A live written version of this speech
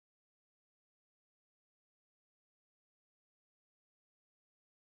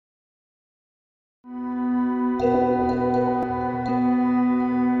Namaste,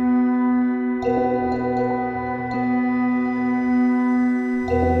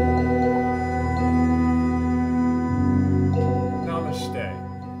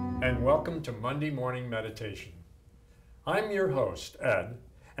 and welcome to Monday Morning Meditation. I'm your host, Ed,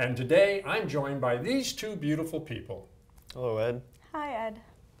 and today I'm joined by these two beautiful people. Hello, Ed. Hi, Ed.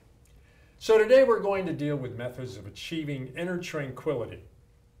 So today we're going to deal with methods of achieving inner tranquility.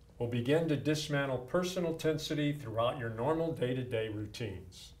 We'll begin to dismantle personal tensity throughout your normal day-to-day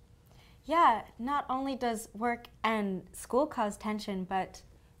routines. Yeah, not only does work and school cause tension, but,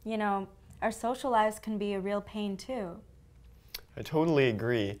 our social lives can be a real pain too. I totally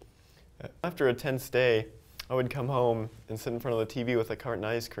agree. After a tense day, I would come home and sit in front of the TV with a carton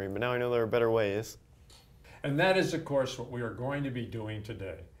of ice cream, but now I know there are better ways. And that is, of course, what we are going to be doing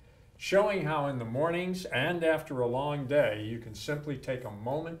today. Showing how in the mornings and after a long day, you can simply take a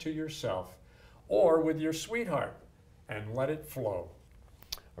moment to yourself or with your sweetheart and let it flow.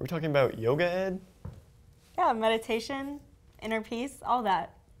 Are we talking about yoga, Ed? Yeah, meditation, inner peace, all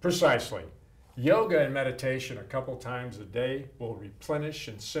that. Precisely. Yoga and meditation a couple times a day will replenish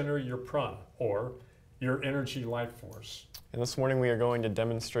and center your prana, or your energy life force. And this morning we are going to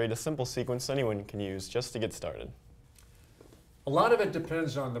demonstrate a simple sequence anyone can use just to get started. A lot of it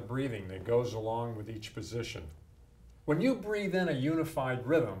depends on the breathing that goes along with each position. When you breathe in a unified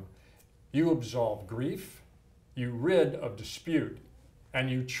rhythm, you absolve grief, you rid of dispute, and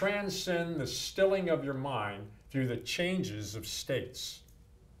you transcend the stilling of your mind through the changes of states.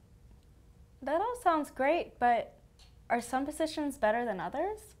 That all sounds great, but are some positions better than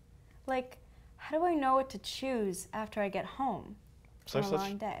others? Like, how do I know what to choose after I get home from a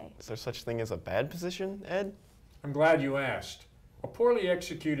long day? Is there such thing as a bad position, Ed? I'm glad you asked. A poorly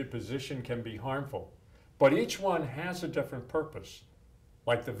executed position can be harmful, but each one has a different purpose.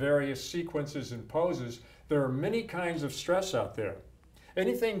 Like the various sequences and poses, there are many kinds of stress out there.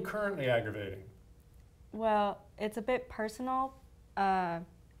 Anything currently aggravating? Well, it's a bit personal,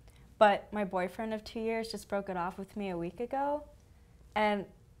 but my boyfriend of 2 years just broke it off with me a week ago, and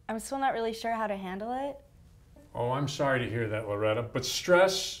I'm still not really sure how to handle it. Oh, I'm sorry to hear that, Loretta, but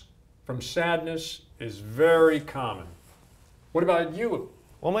stress from sadness is very common. What about you?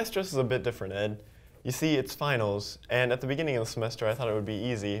 Well, my stress is a bit different, Ed. You see, it's finals, and at the beginning of the semester I thought it would be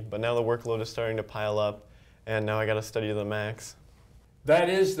easy, but now the workload is starting to pile up, and now I gotta study to the max. That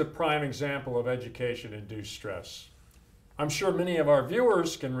is the prime example of education-induced stress. I'm sure many of our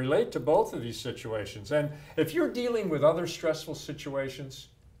viewers can relate to both of these situations, and if you're dealing with other stressful situations,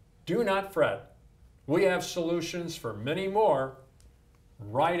 do not fret. We have solutions for many more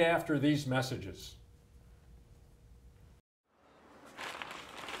right after these messages.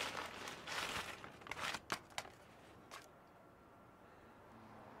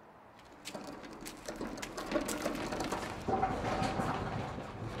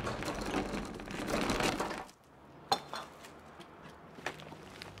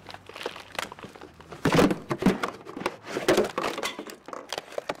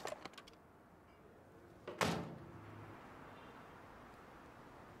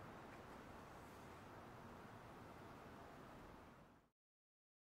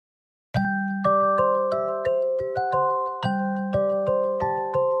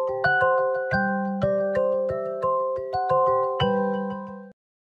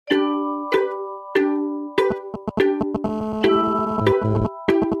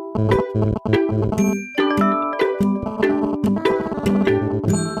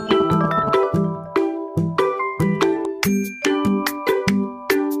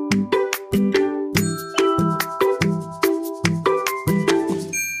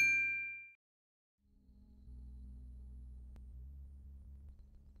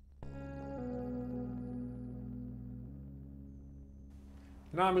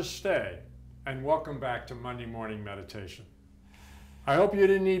 Namaste, and welcome back to Monday Morning Meditation. I hope you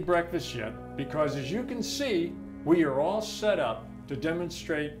didn't eat breakfast yet, because as you can see, we are all set up to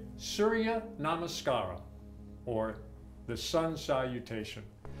demonstrate Surya Namaskara, or the sun salutation.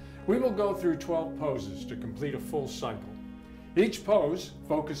 We will go through 12 poses to complete a full cycle. Each pose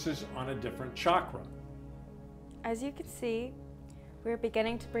focuses on a different chakra. As you can see, we're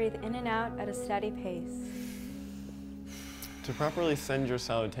beginning to breathe in and out at a steady pace. To properly send your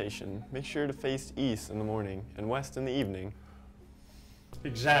salutation, make sure to face east in the morning and west in the evening.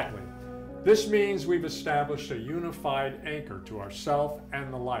 Exactly. This means we've established a unified anchor to ourself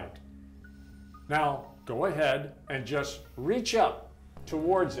and the light. Now, go ahead and just reach up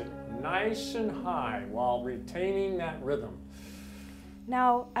towards it, nice and high, while retaining that rhythm.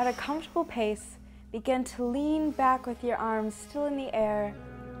 Now, at a comfortable pace, begin to lean back with your arms still in the air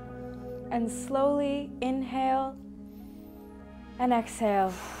And slowly inhale and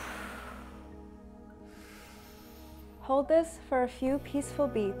exhale. Hold this for a few peaceful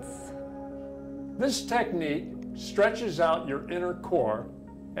beats. This technique stretches out your inner core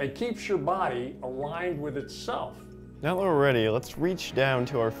and keeps your body aligned with itself. Now that we're ready, let's reach down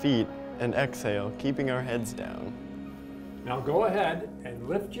to our feet and exhale, keeping our heads down. Now go ahead and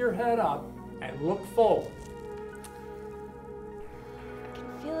lift your head up and look forward. I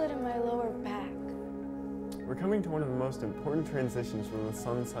can feel it in my lower back. We're coming to one of the most important transitions from the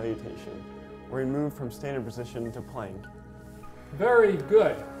sun salutation, where we move from standard position to plank. Very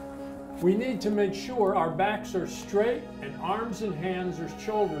good. We need to make sure our backs are straight and arms and hands or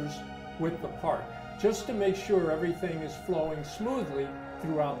shoulders width apart, just to make sure everything is flowing smoothly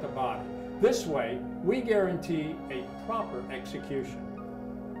throughout the body. This way, we guarantee a proper execution.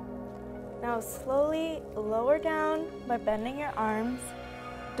 Now slowly lower down by bending your arms.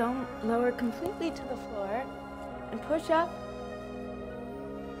 Don't lower completely to the floor. And push up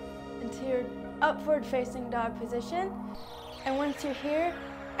into your upward facing dog position. And once you're here,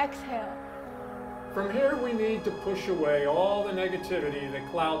 exhale. From here, we need to push away all the negativity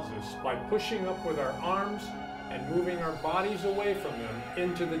that clouds us by pushing up with our arms and moving our bodies away from them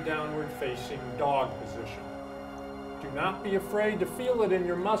into the downward facing dog position. Do not be afraid to feel it in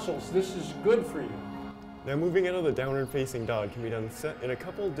your muscles. This is good for you. Now moving out of the downward facing dog can be done in a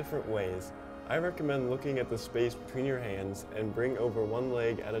couple different ways. I recommend looking at the space between your hands and bring over one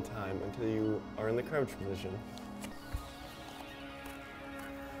leg at a time until you are in the crouch position.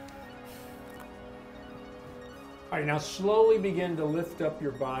 All right, now slowly begin to lift up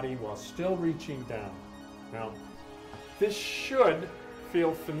your body while still reaching down. Now, this should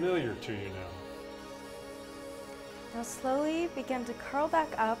feel familiar to you now. Now slowly begin to curl back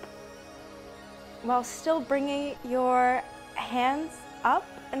up while still bringing your hands up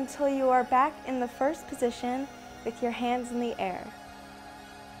until you are back in the first position with your hands in the air.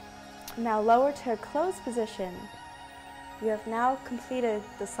 Now lower to a closed position. You have now completed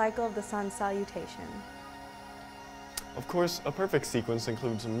the cycle of the sun salutation. Of course, a perfect sequence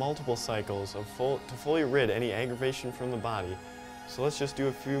includes multiple cycles to fully rid any aggravation from the body. So let's just do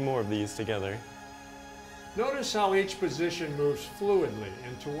a few more of these together. Notice how each position moves fluidly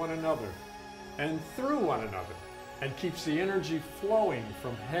into one another and through one another and keeps the energy flowing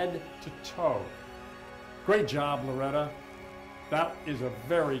from head to toe. Great job, Loretta. That is a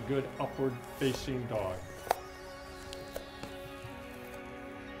very good upward facing dog.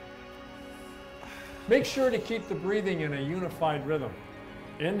 Make sure to keep the breathing in a unified rhythm.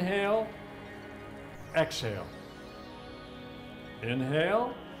 Inhale, exhale.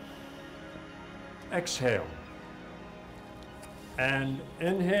 Inhale, exhale. And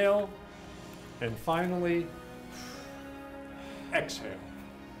inhale, and finally, exhale.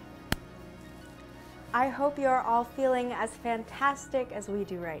 I hope you are all feeling as fantastic as we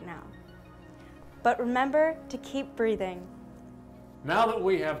do right now. But remember to keep breathing. Now that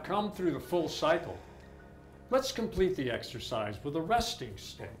we have come through the full cycle, let's complete the exercise with a resting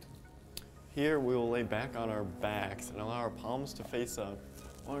state. Here we will lay back on our backs and allow our palms to face up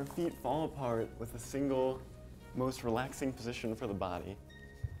while our feet fall apart with a single, most relaxing position for the body.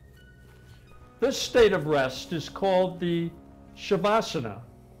 This state of rest is called the Shavasana,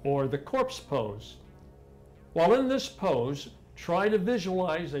 or the corpse pose. While in this pose, try to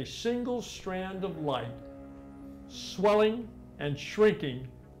visualize a single strand of light swelling and shrinking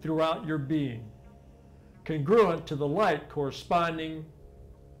throughout your being, congruent to the light corresponding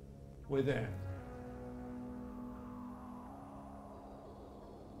within.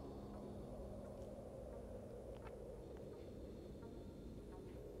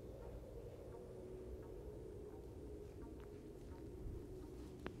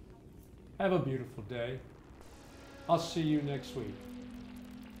 Have a beautiful day. I'll see you next week.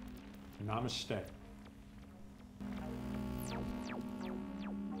 Namaste.